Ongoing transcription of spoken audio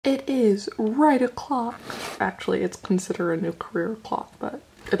It is right o'clock. Actually, it's considered a new career clock, but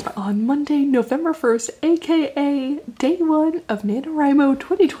it's on Monday, November 1st, aka day one of NaNoWriMo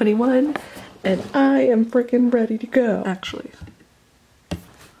 2021, and I am freaking ready to go. Actually,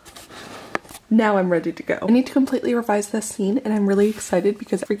 now I'm ready to go. I need to completely revise this scene, and I'm really excited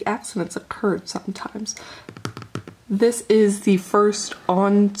because freak accidents occurred sometimes. This is the first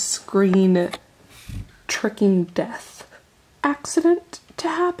on-screen tricking death accident to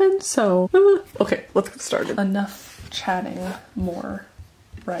happen, so okay, let's get started. Enough chatting, more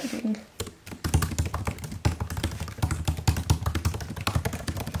writing.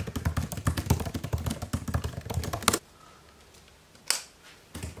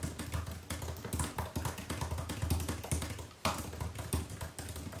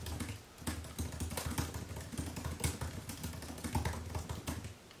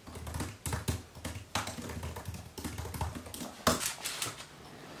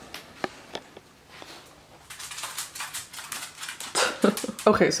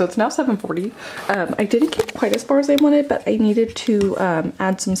 Okay, so it's now 7:40. I didn't get quite as far as I wanted, but I needed to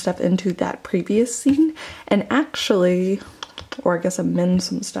add some stuff into that previous scene, and actually, or I guess amend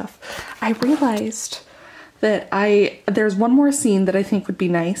some stuff. I realized that there's one more scene that I think would be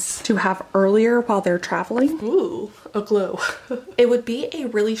nice to have earlier while they're traveling. Ooh, a glow. It would be a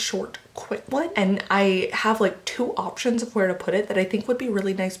really short, quick one, and I have like two options of where to put it that I think would be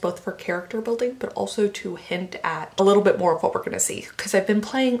really nice both for character building but also to hint at a little bit more of what we're gonna see, because I've been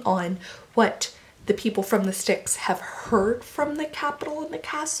playing on what the people from the sticks have heard from the capital and the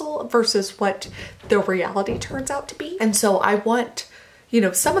castle versus what the reality turns out to be. And so I want, you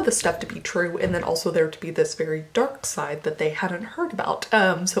know, some of the stuff to be true and then also there to be this very dark side that they hadn't heard about.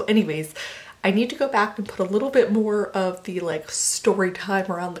 So anyways, I need to go back and put a little bit more of the like story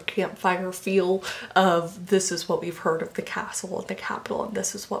time around the campfire feel of this is what we've heard of the castle and the capital and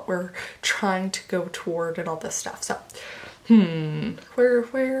this is what we're trying to go toward and all this stuff. So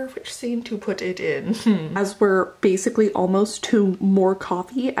which scene to put it in? As we're basically almost to more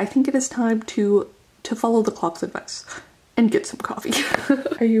coffee, I think it is time to follow the clock's advice and get some coffee.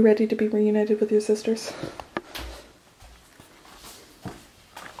 Are you ready to be reunited with your sisters?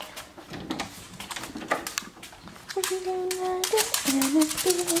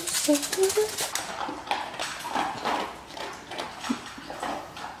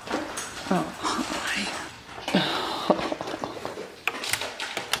 Oh, hi.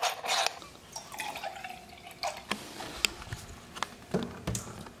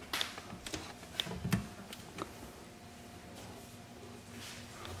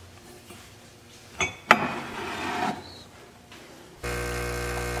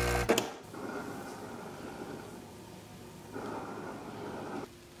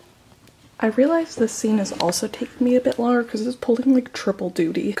 I realize this scene is also taking me a bit longer because it's pulling like triple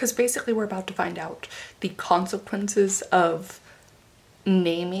duty. Because basically we're about to find out the consequences of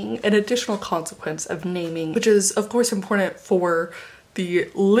naming, an additional consequence of naming, which is of course important for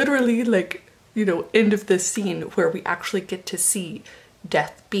the literally like, you know, end of this scene where we actually get to see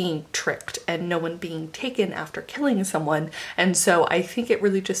death being tricked and no one being taken after killing someone. And so I think it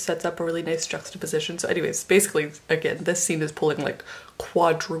really just sets up a really nice juxtaposition. So anyways, basically again, this scene is pulling like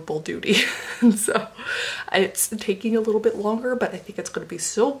quadruple duty. And so it's taking a little bit longer, but I think it's going to be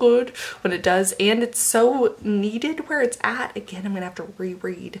so good when it does, and it's so needed where it's at. Again, I'm gonna have to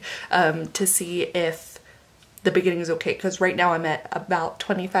reread to see if the beginning is okay, because right now I'm at about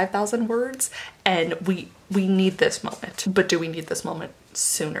 25,000 words and we need this moment. But do we need this moment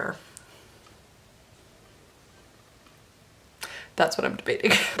sooner? That's what I'm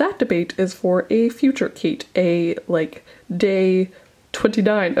debating. That debate is for a future Kate, a like day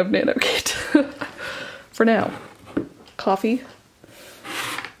 29 of Nano Kate. For now, coffee,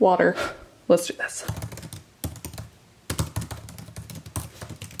 water, let's do this.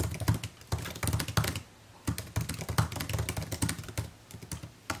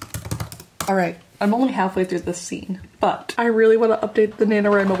 All right, I'm only halfway through this scene, but I really want to update the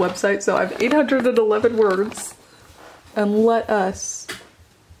NaNoWriMo website, so I have 811 words. And let us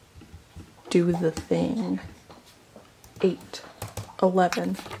do the thing. 8,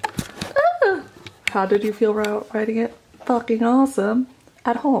 11. Ah! How did you feel writing it? Fucking awesome.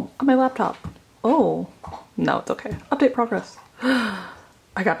 At home, on my laptop. Oh, no, it's okay. Update progress.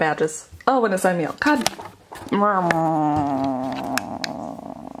 I got badges. Oh, and a sign me out. God.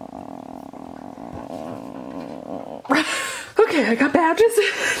 Okay, I got badges.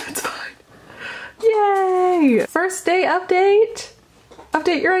 It's fine. Yay! First day update.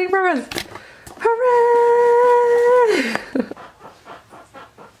 Update your writing progress. Hooray!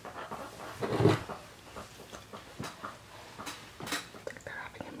 They're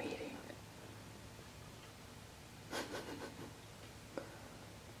having a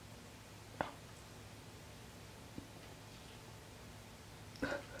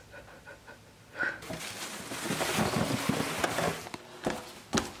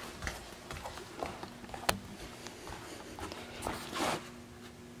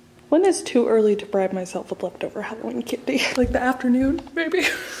When is too early to bribe myself with leftover Halloween candy? Like the afternoon, maybe?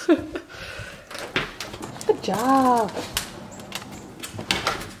 Good job.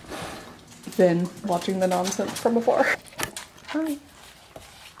 Been watching the nonsense from before. Hi.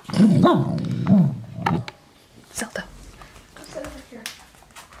 Zelda. Go sit over here.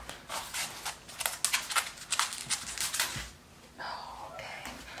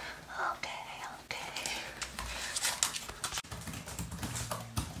 Okay.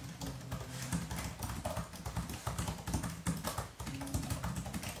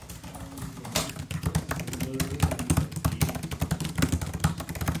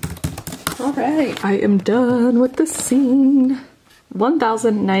 All right, I am done with the scene.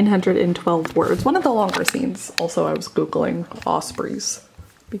 1,912 words. One of the longer scenes. Also, I was Googling ospreys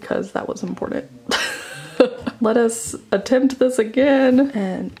because that was important. Let us attempt this again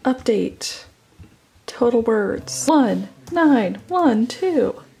and update. Total words.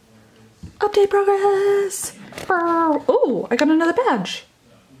 1912. Update progress. Oh, I got another badge.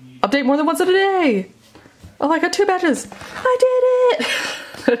 Update more than once a day. Oh, I got 2 badges. I did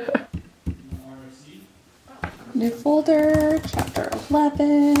it. New folder, chapter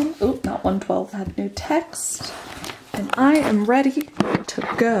 11. Oh, not 112, had new text. And I am ready to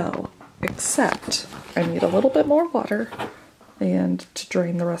go, except I need a little bit more water and to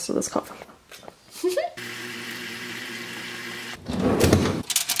drain the rest of this coffee.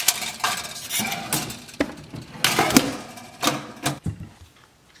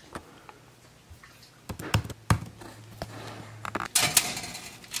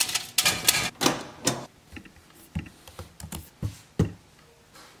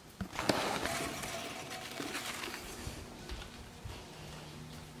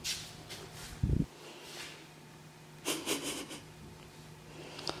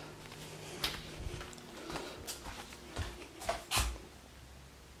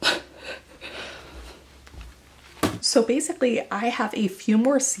 So basically, I have a few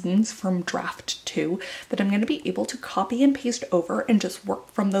more scenes from draft 2 that I'm going to be able to copy and paste over and just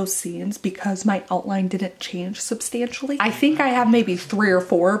work from those scenes because my outline didn't change substantially. I think I have maybe 3 or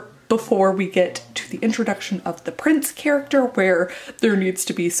 4 before we get to the introduction of the Prince character where there needs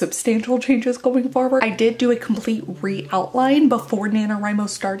to be substantial changes going forward. I did do a complete re-outline before NaNoWriMo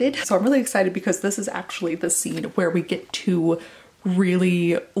started, so I'm really excited because this is actually the scene where we get to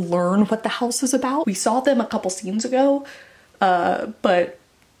really learn what the house is about. We saw them a couple scenes ago, but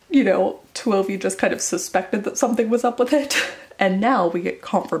you know, 2 of you just kind of suspected that something was up with it. And now we get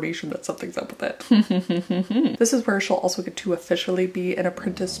confirmation that something's up with it. This is where she'll also get to officially be an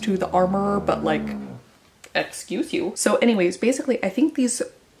apprentice to the armorer, but like, excuse you. So anyways, basically I think these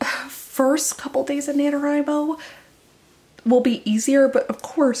first couple days of NaNoWriMo will be easier, but of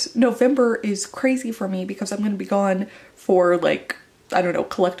course November is crazy for me because I'm going to be gone for like, I don't know,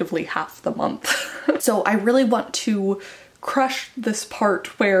 collectively half the month. So I really want to crush this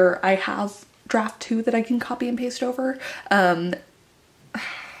part where I have draft 2 that I can copy and paste over. Anyways,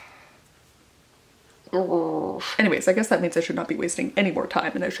 I guess that means I should not be wasting any more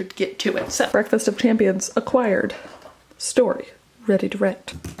time and I should get to it. So, Breakfast of Champions acquired. Story ready to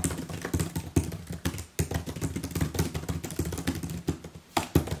write.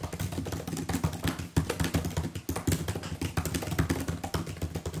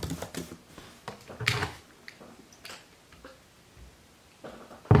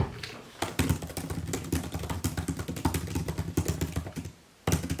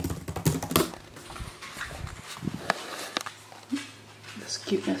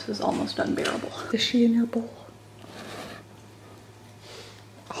 Cuteness is almost unbearable. Is she in your bowl?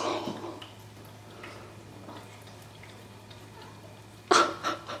 Oh.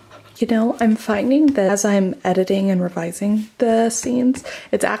 You know, I'm finding that as I'm editing and revising the scenes,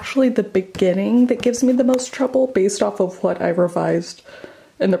 it's actually the beginning that gives me the most trouble based off of what I revised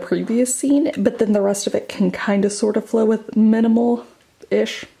in the previous scene, but then the rest of it can kind of sort of flow with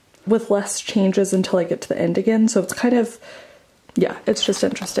minimal-ish, with less changes until I get to the end again, so it's kind of, yeah, it's just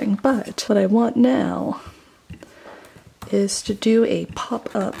interesting. But what I want now is to do a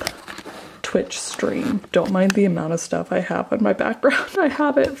pop-up Twitch stream. Don't mind the amount of stuff I have in my background. I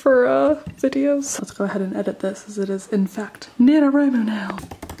have it for videos. Let's go ahead and edit this as it is in fact NaNoWriMo now.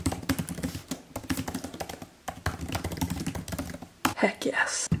 Heck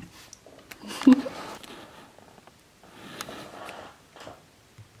yes.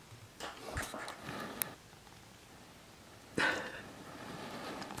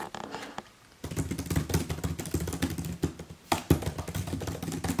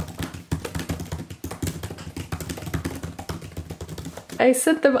 I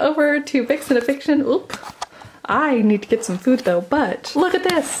sent them over to Vixen a Fiction. Oop. I need to get some food though, but look at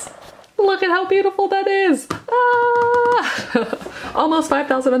this. Look at how beautiful that is. Ah! Almost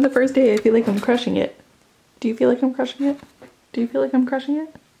 5,000 on the first day. I feel like I'm crushing it. Do you feel like I'm crushing it? Do you feel like I'm crushing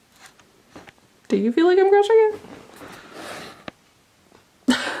it? Do you feel like I'm crushing it?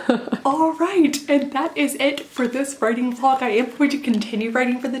 All right, and that is it for this writing vlog. I am going to continue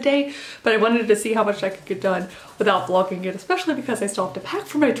writing for the day, but I wanted to see how much I could get done without vlogging it, especially because I still have to pack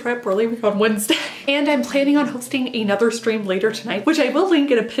for my trip. We're leaving on Wednesday. And I'm planning on hosting another stream later tonight, which I will link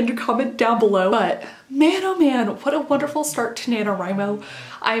in a pinned comment down below. But man, oh man, what a wonderful start to NaNoWriMo.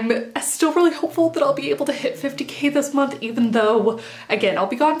 I'm still really hopeful that I'll be able to hit 50K this month, even though, again, I'll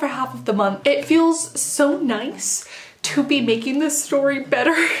be gone for half of the month. It feels so nice to be making this story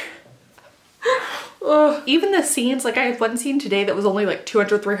better. Even the scenes, like I had one scene today that was only like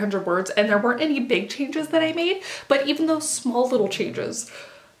 200, 300 words and there weren't any big changes that I made, but even those small little changes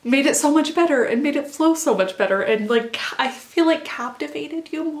made it so much better and made it flow so much better, and like I feel like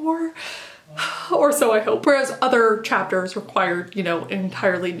captivated you more. Or so I hope. Whereas other chapters required, you know,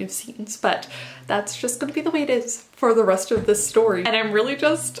 entirely new scenes, but that's just gonna be the way it is for the rest of this story. And I'm really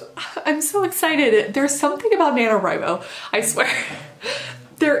I'm so excited. There's something about NaNoWriMo, I swear.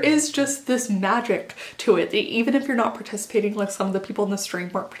 There is just this magic to it. Even if you're not participating, like some of the people in the stream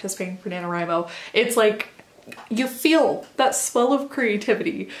weren't participating for NaNoWriMo, it's like you feel that swell of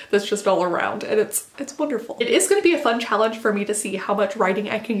creativity that's just all around, and it's wonderful. It is going to be a fun challenge for me to see how much writing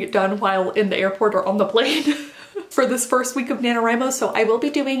I can get done while in the airport or on the plane for this first week of NaNoWriMo, so I will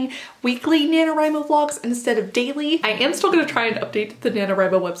be doing weekly NaNoWriMo vlogs instead of daily. I am still going to try and update the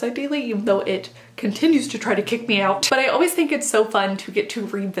NaNoWriMo website daily, even though it continues to try to kick me out. But I always think it's so fun to get to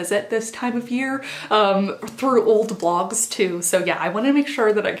revisit this time of year through old vlogs too. So yeah, I want to make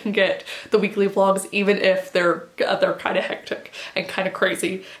sure that I can get the weekly vlogs, even if they're kind of hectic and kind of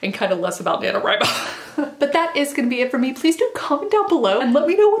crazy and kind of less about NaNoWriMo. But that is going to be it for me. Please do comment down below and let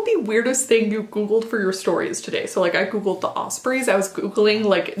me know what the weirdest thing you Googled for your story is today. So like I Googled the ospreys. I was Googling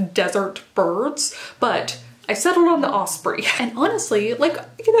like desert birds, but I settled on the osprey. And honestly, like,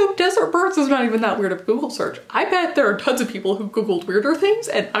 you know, desert birds is not even that weird of a Google search. I bet there are tons of people who Googled weirder things,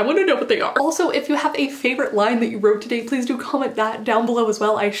 and I want to know what they are. Also, if you have a favorite line that you wrote today, please do comment that down below as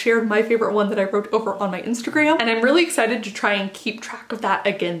well. I shared my favorite one that I wrote over on my Instagram, and I'm really excited to try and keep track of that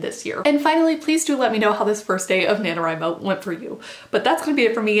again this year. And finally, please do let me know how this first day of NaNoWriMo went for you. But that's gonna be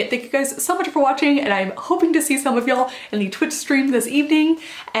it for me. Thank you guys so much for watching, and I'm hoping to see some of y'all in the Twitch stream this evening.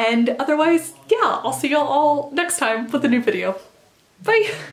 And otherwise, yeah, I'll see y'all all next time with a new video. Bye!